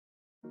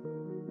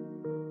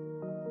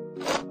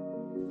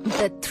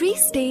The three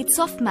states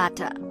of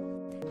matter.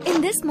 In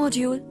this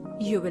module,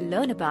 you will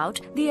learn about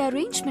the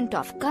arrangement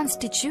of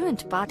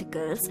constituent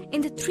particles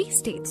in the three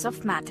states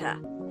of matter.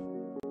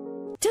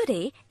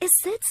 Today is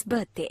Sid's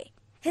birthday.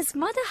 His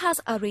mother has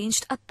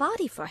arranged a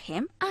party for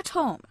him at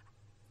home.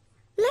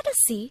 Let us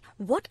see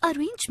what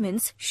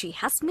arrangements she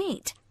has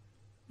made.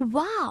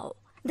 Wow!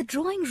 The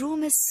drawing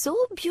room is so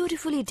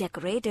beautifully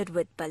decorated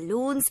with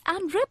balloons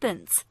and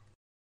ribbons.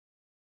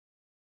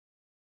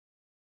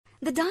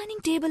 The dining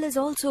table is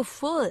also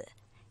full.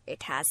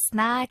 It has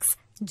snacks,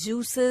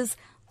 juices,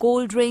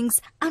 cold drinks,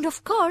 and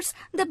of course,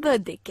 the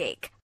birthday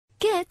cake.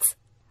 Kids,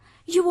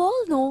 you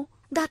all know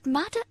that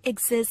matter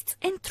exists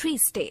in three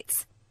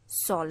states: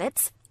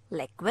 solids,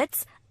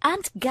 liquids,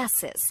 and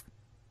gases.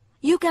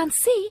 You can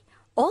see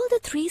all the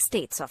three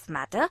states of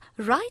matter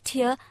right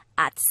here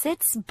at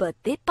Sid's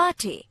birthday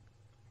party.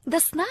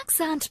 The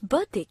snacks and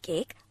birthday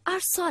cake are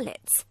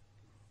solids.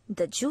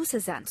 The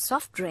juices and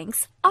soft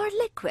drinks are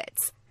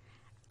liquids.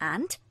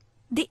 And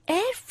the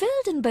air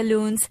filled in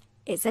balloons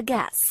is a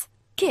gas.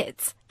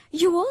 Kids,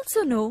 you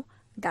also know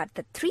that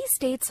the three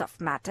states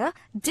of matter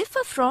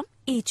differ from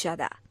each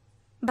other.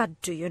 But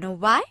do you know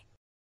why?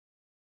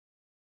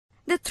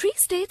 The three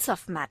states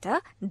of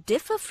matter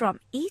differ from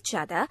each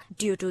other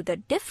due to the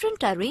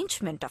different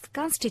arrangement of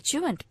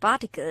constituent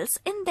particles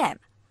in them.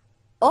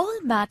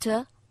 All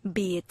matter,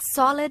 be it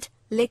solid,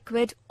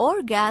 liquid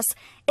or gas,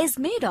 is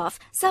made of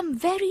some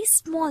very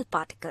small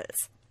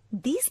particles.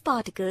 These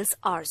particles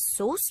are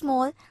so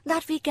small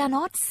that we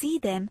cannot see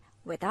them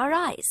with our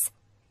eyes.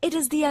 It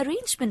is the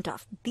arrangement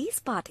of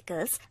these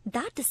particles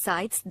that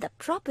decides the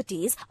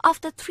properties of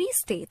the three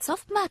states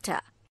of matter.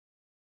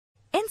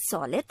 In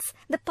solids,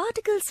 the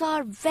particles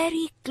are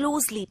very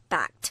closely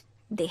packed.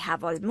 They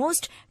have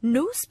almost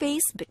no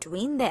space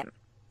between them.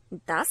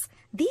 Thus,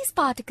 these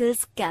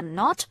particles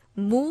cannot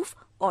move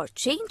or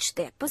change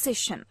their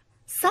position.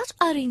 Such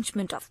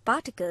arrangement of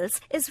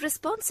particles is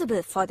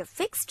responsible for the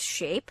fixed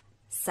shape,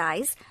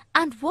 size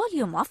and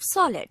volume of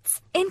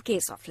solids. In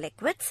case of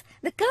liquids,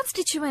 the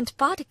constituent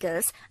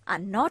particles are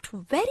not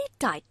very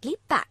tightly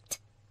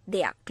packed.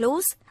 They are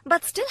close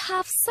but still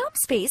have some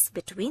space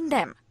between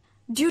them.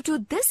 Due to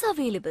this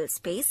available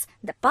space,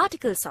 the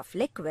particles of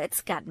liquids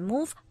can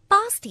move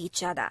past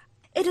each other.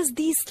 It is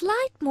these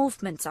slight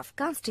movements of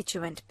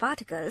constituent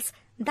particles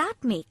that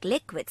make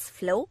liquids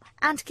flow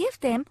and give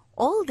them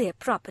all their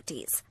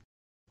properties.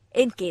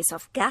 In case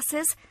of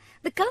gases,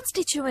 the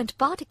constituent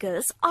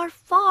particles are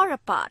far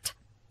apart.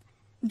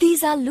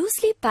 These are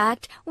loosely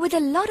packed with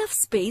a lot of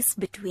space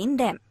between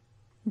them.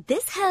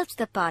 This helps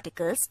the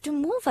particles to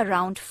move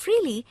around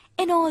freely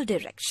in all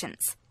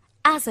directions.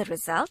 As a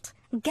result,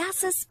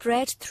 gases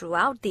spread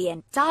throughout the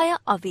entire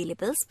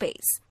available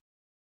space.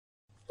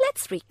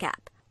 Let's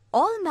recap.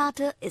 All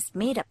matter is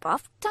made up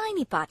of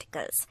tiny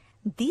particles.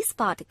 These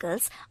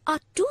particles are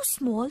too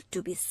small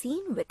to be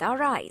seen with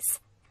our eyes.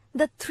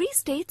 The three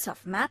states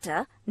of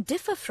matter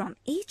differ from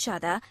each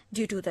other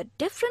due to the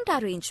different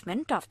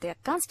arrangement of their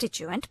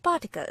constituent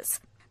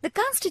particles. The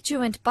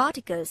constituent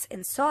particles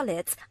in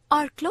solids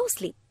are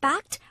closely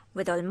packed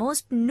with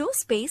almost no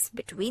space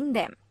between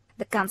them.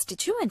 The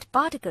constituent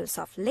particles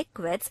of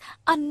liquids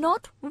are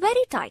not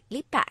very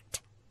tightly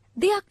packed.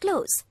 They are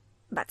close,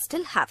 but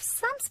still have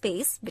some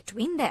space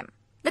between them.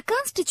 The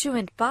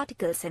constituent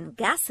particles in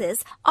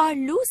gases are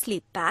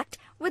loosely packed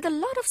with a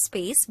lot of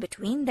space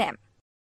between them.